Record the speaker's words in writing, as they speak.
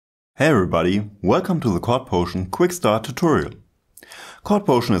Hey everybody, welcome to the ChordPotion quickstart tutorial.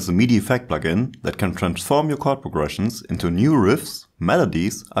 ChordPotion is a MIDI effect plugin that can transform your chord progressions into new riffs,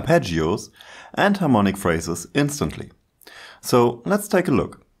 melodies, arpeggios and harmonic phrases instantly. So let's take a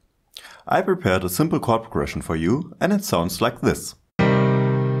look. I prepared a simple chord progression for you and it sounds like this.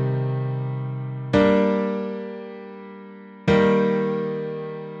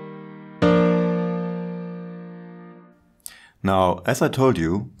 Now, as I told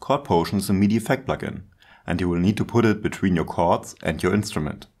you, ChordPotion is a MIDI effect plugin, and you will need to put it between your chords and your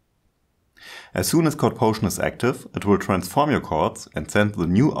instrument. As soon as ChordPotion is active, it will transform your chords and send the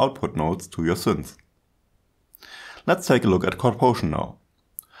new output notes to your synth. Let's take a look at ChordPotion now.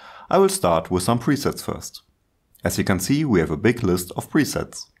 I will start with some presets first. As you can see, we have a big list of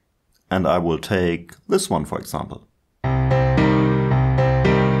presets. And I will take this one for example.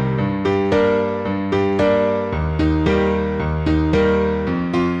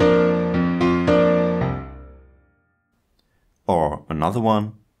 Or another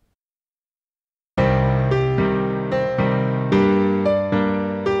one.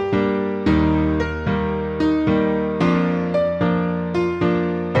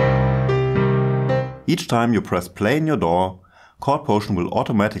 Each time you press play in your DAW, ChordPotion will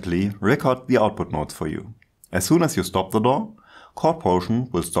automatically record the output notes for you. As soon as you stop the DAW, ChordPotion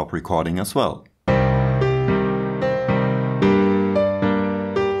will stop recording as well.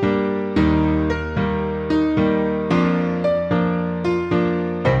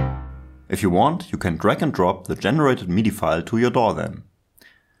 If you want, you can drag and drop the generated MIDI file to your DAW then.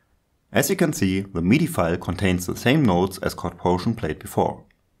 As you can see, the MIDI file contains the same notes as ChordPotion played before.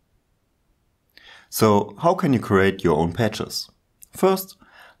 So, how can you create your own patches? First,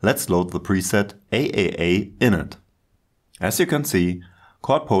 let's load the preset AAA init. As you can see,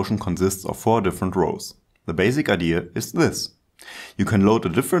 ChordPotion consists of 4 different rows. The basic idea is this. You can load a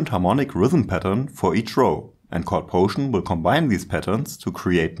different harmonic rhythm pattern for each row, and ChordPotion will combine these patterns to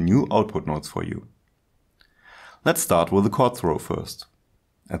create new output notes for you. Let's start with the chords row first.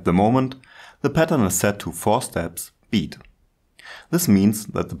 At the moment, the pattern is set to 4 steps beat. This means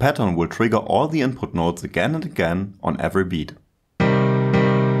that the pattern will trigger all the input notes again and again on every beat.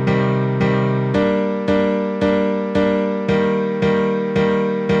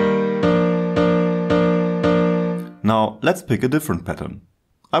 Now let's pick a different pattern.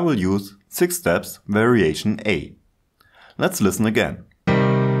 I will use 6 steps variation A. Let's listen again.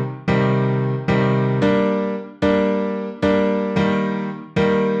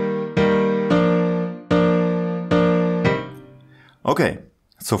 Okay,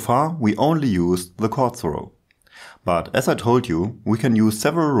 so far we only used the chords row. But as I told you, we can use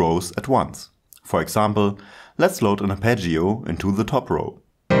several rows at once. For example, let's load an arpeggio into the top row.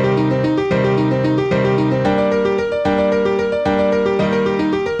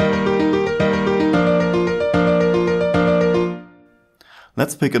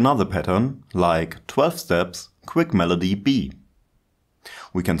 Let's pick another pattern, like 12 steps, quick melody B.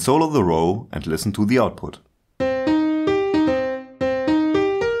 We can solo the row and listen to the output.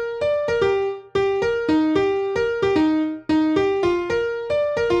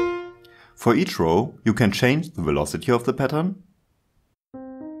 For each row, you can change the velocity of the pattern,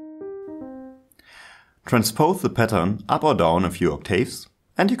 transpose the pattern up or down a few octaves,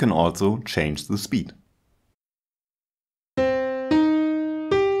 and you can also change the speed.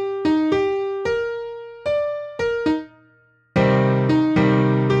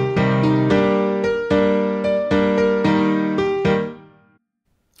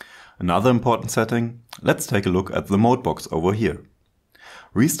 Another important setting, let's take a look at the mode box over here.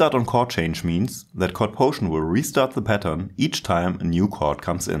 Restart on chord change means that ChordPotion will restart the pattern each time a new chord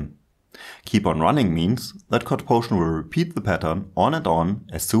comes in. Keep on running means that ChordPotion will repeat the pattern on and on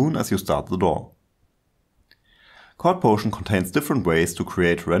as soon as you start the DAW. ChordPotion contains different ways to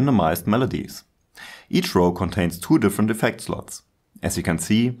create randomized melodies. Each row contains 2 different effect slots. As you can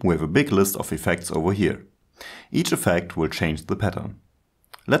see, we have a big list of effects over here. Each effect will change the pattern.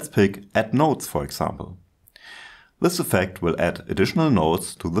 Let's pick Add Notes for example. This effect will add additional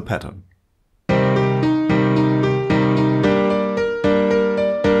notes to the pattern.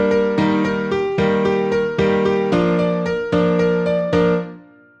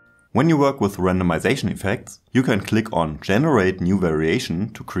 When you work with randomization effects, you can click on Generate New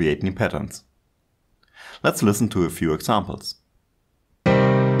Variation to create new patterns. Let's listen to a few examples.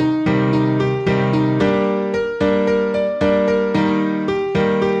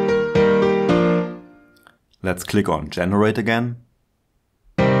 Let's click on Generate again.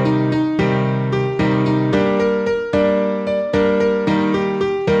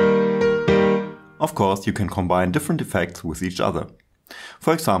 Of course, you can combine different effects with each other.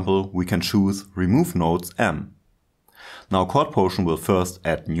 For example, we can choose Remove Notes M. Now ChordPotion will first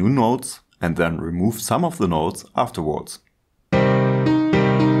add new notes and then remove some of the notes afterwards.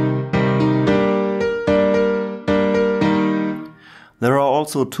 There are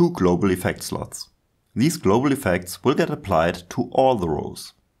also two global effect slots. These global effects will get applied to all the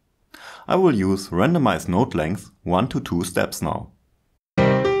rows. I will use randomized note length 1 to 2 steps now.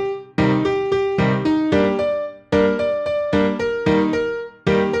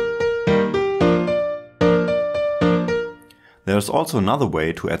 There is also another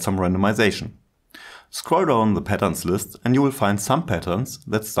way to add some randomization. Scroll down the patterns list and you will find some patterns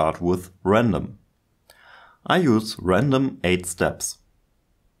that start with random. I use random 8 steps.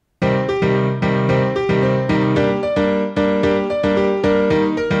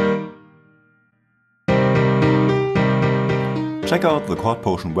 Check out the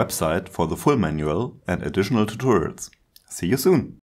ChordPotion website for the full manual and additional tutorials. See you soon!